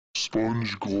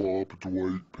SpongeGlob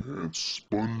DwightPants,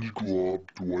 SpongeGlob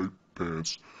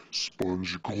DwightPants,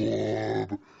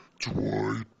 SpongeGlob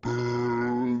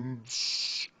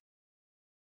DwightPants.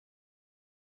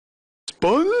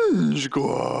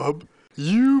 SpongeGlob,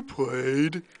 you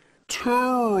played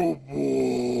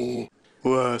terrible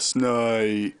last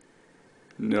night.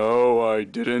 No, I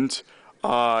didn't.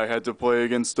 I had to play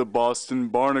against the Boston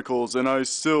Barnacles and I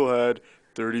still had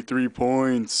 33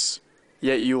 points.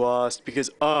 Yet you lost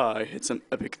because I hit some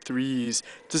epic threes,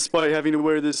 despite having to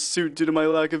wear this suit due to my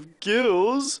lack of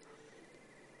gills.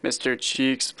 Mr.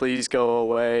 Cheeks, please go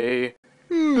away.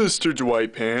 Mr.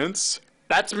 DwightPants.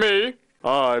 That's me.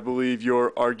 I believe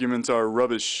your arguments are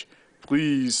rubbish.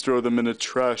 Please throw them in the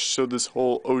trash so this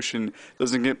whole ocean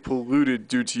doesn't get polluted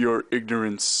due to your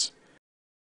ignorance.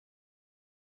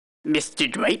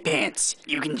 Mr. DwightPants,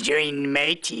 you can join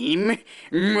my team.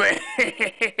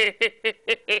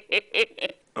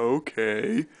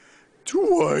 Okay.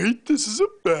 Dwight, this is a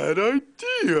bad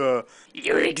idea.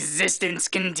 Your existence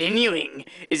continuing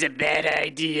is a bad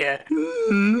idea.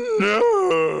 No.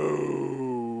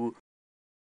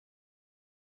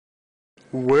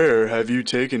 Where have you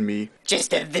taken me?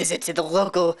 Just a visit to the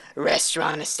local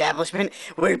restaurant establishment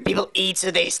where people eat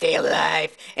so they stay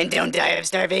alive and don't die of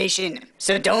starvation.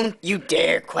 So don't you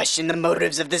dare question the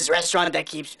motives of this restaurant that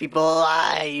keeps people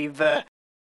alive.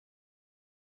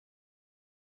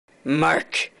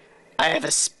 Mark, I have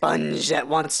a sponge that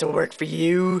wants to work for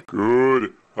you.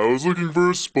 Good. I was looking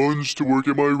for a sponge to work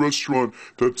at my restaurant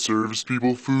that serves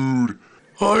people food.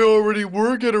 I already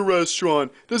work at a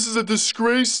restaurant. This is a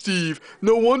disgrace, Steve.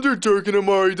 No wonder Dirk and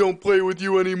Amari don't play with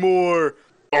you anymore.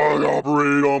 I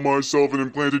operated on myself and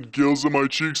implanted gills in my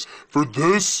cheeks for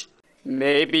this?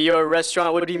 Maybe your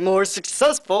restaurant would be more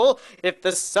successful if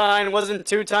the sign wasn't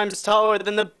 2 times taller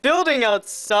than the building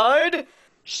outside.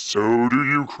 So do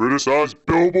you criticize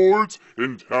billboards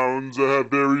in towns that have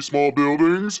very small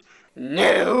buildings?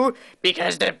 No,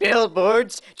 because the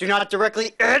billboards do not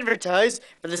directly advertise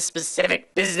for the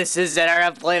specific businesses that are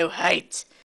of low height.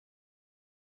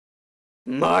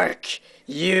 Mark,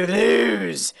 you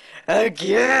lose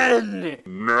again.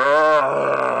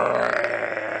 No.